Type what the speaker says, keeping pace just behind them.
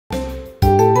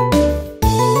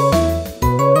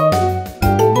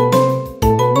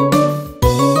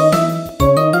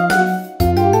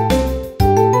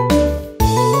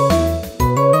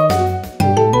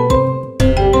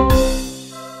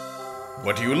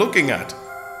looking at?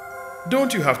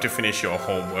 Don't you have to finish your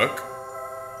homework?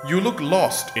 You look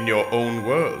lost in your own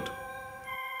world.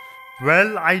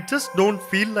 Well, I just don't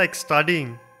feel like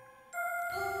studying.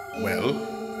 Well,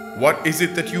 what is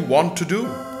it that you want to do?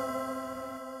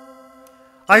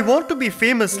 I want to be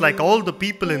famous like all the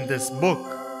people in this book.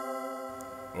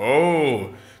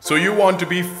 Oh, so you want to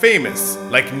be famous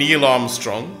like Neil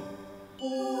Armstrong?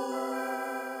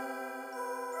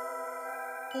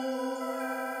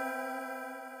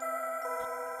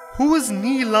 Who is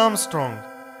Neil Armstrong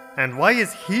and why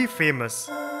is he famous?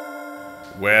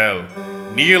 Well,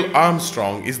 Neil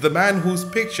Armstrong is the man whose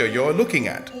picture you're looking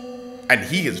at. And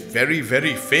he is very,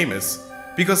 very famous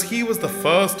because he was the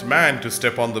first man to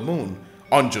step on the moon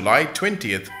on July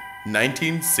 20th,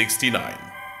 1969.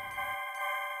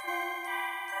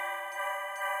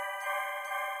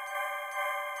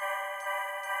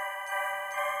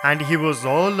 And he was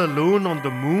all alone on the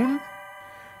moon?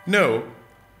 No,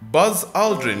 Buzz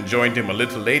Aldrin joined him a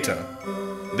little later.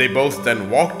 They both then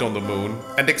walked on the moon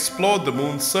and explored the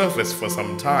moon's surface for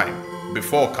some time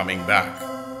before coming back.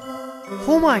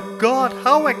 Oh my God,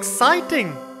 how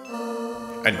exciting!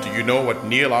 And do you know what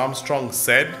Neil Armstrong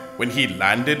said when he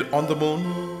landed on the moon?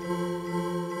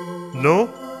 No,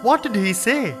 what did he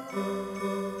say?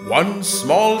 One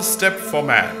small step for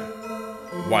man,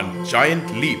 one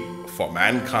giant leap for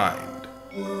mankind.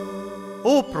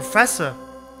 Oh, Professor,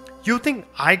 you think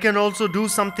I can also do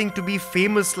something to be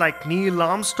famous like Neil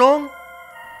Armstrong?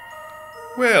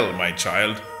 Well, my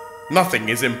child, nothing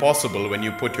is impossible when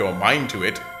you put your mind to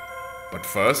it. But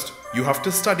first, you have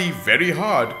to study very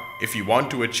hard if you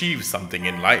want to achieve something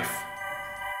in life.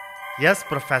 Yes,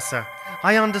 Professor.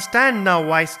 I understand now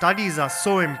why studies are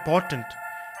so important.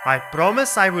 I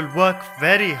promise I will work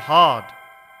very hard.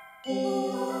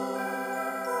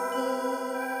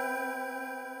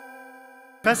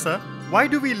 Professor, why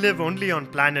do we live only on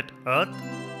planet Earth?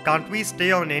 Can't we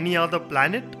stay on any other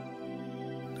planet?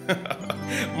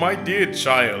 My dear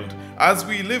child, as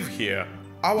we live here,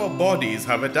 our bodies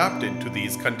have adapted to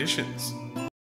these conditions.